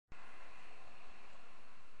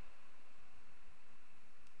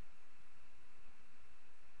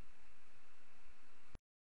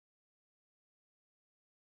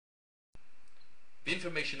The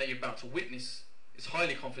information that you're about to witness is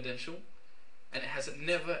highly confidential, and it has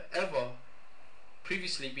never ever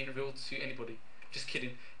previously been revealed to anybody. Just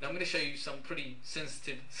kidding. Now I'm going to show you some pretty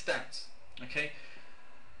sensitive stats. Okay,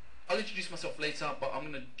 I'll introduce myself later, but I'm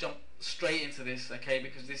going to jump straight into this, okay,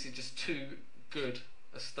 because this is just too good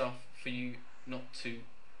a stuff for you not to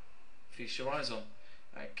feast your eyes on.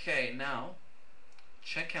 Okay, now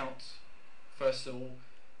check out first of all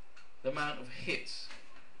the amount of hits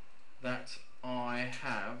that I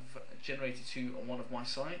have generated to on one of my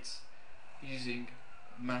sites using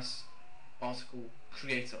Mass Article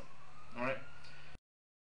Creator. Alright,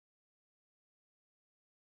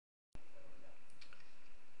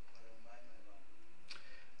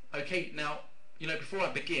 okay, now, you know, before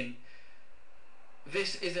I begin,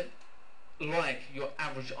 this isn't like your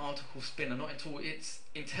average article spinner, not at all. It's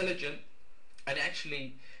intelligent, and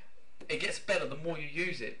actually it gets better the more you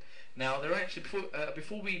use it. Now, there are actually,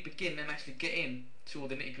 before we begin and actually get in to all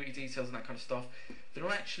the nitty-gritty details and that kind of stuff, there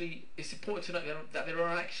are actually, it's important to note that there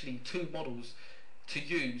are actually two models to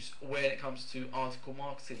use when it comes to article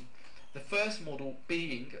marketing. The first model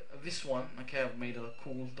being this one. Okay, I've made a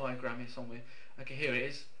cool diagram here somewhere. Okay, here it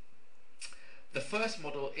is. The first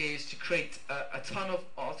model is to create a ton of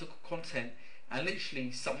article content and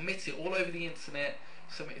literally submit it all over the internet,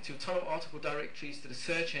 submit it to a ton of article directories, to the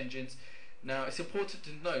search engines. Now, it's important to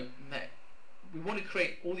note that we want to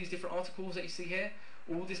create all these different articles that you see here,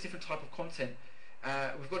 all this different type of content.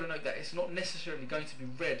 We've got to note that it's not necessarily going to be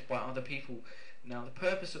read by other people. Now, the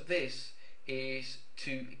purpose of this is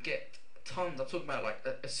to get tons, I'm talking about like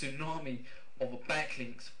a tsunami of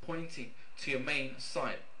backlinks pointing to your main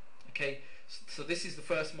site. Okay, so this is the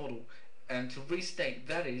first model, and to restate,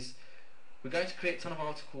 that is, we're going to create a ton of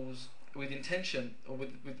articles with intention, or with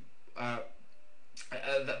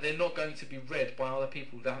that they're not going to be read by other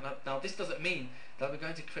people. Now this doesn't mean that we're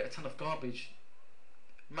going to create a ton of garbage.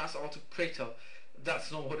 Mass Article Creator,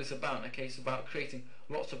 that's not what it's about. Okay, it's about creating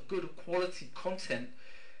lots of good quality content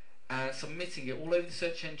and submitting it all over the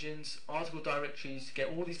search engines, article directories, to get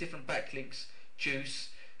all these different backlinks, juice,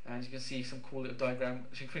 and you can see some cool little diagram,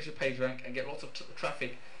 so you can increase your page rank and get lots of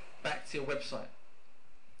traffic back to your website.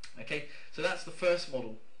 Okay, so that's the first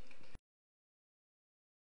model.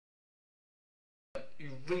 You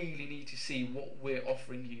really need to see what we're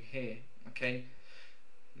offering you here. Okay,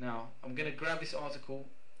 now I'm going to grab this article.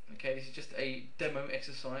 Okay, this is just a demo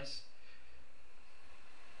exercise.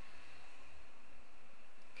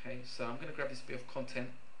 Okay, so I'm going to grab this bit of content.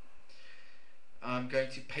 I'm going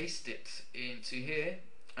to paste it into here.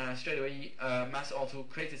 Straight away, Mass Article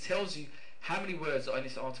Creator tells you how many words are in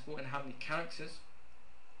this article and how many characters.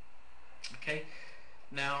 Okay,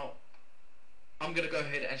 now I'm going to go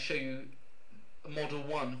ahead and show you model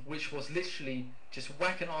 1, which was literally just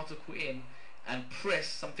whack an article in and press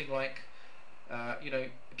something like you know,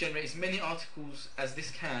 generate as many articles as this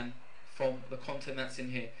can from the content that's in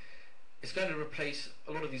here. It's going to replace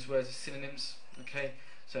a lot of these words as synonyms. Okay,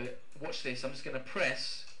 so watch this. I'm just going to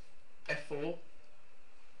press F4.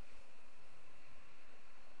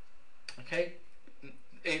 Okay,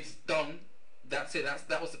 it's done. That's it.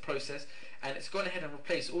 That was the process, and it's gone ahead and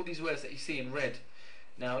replaced all these words that you see in red.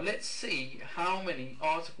 Now let's see how many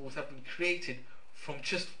articles have been created from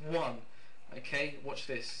just one. Okay, watch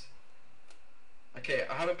this. Okay,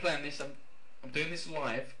 I haven't planned this. I'm doing this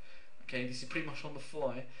live. Okay, this is pretty much on the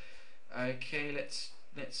fly. Okay, let's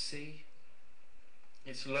see.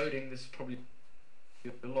 It's loading. This is probably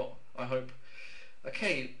a lot, I hope.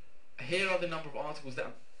 Okay, here are the number of articles that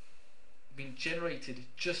have been generated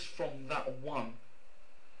just from that one.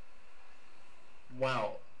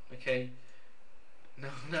 Wow. Okay,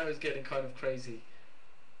 now it's getting kind of crazy.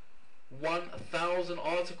 1,000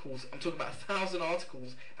 articles, I'm talking about 1,000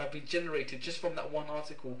 articles have been generated just from that one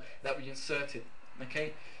article that we inserted.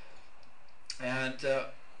 Okay, and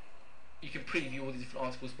you can preview all these different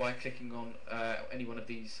articles by clicking on any one of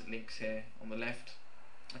these links here on the left.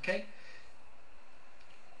 Okay,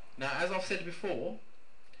 now as I've said before,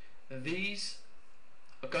 these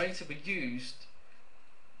are going to be used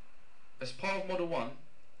as part of model 1,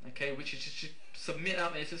 okay, which is just to submit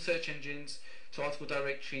out there to search engines, to article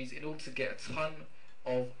directories, in order to get a ton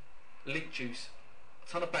of link juice, a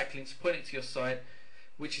ton of backlinks pointing to your site,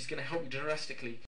 which is going to help you drastically.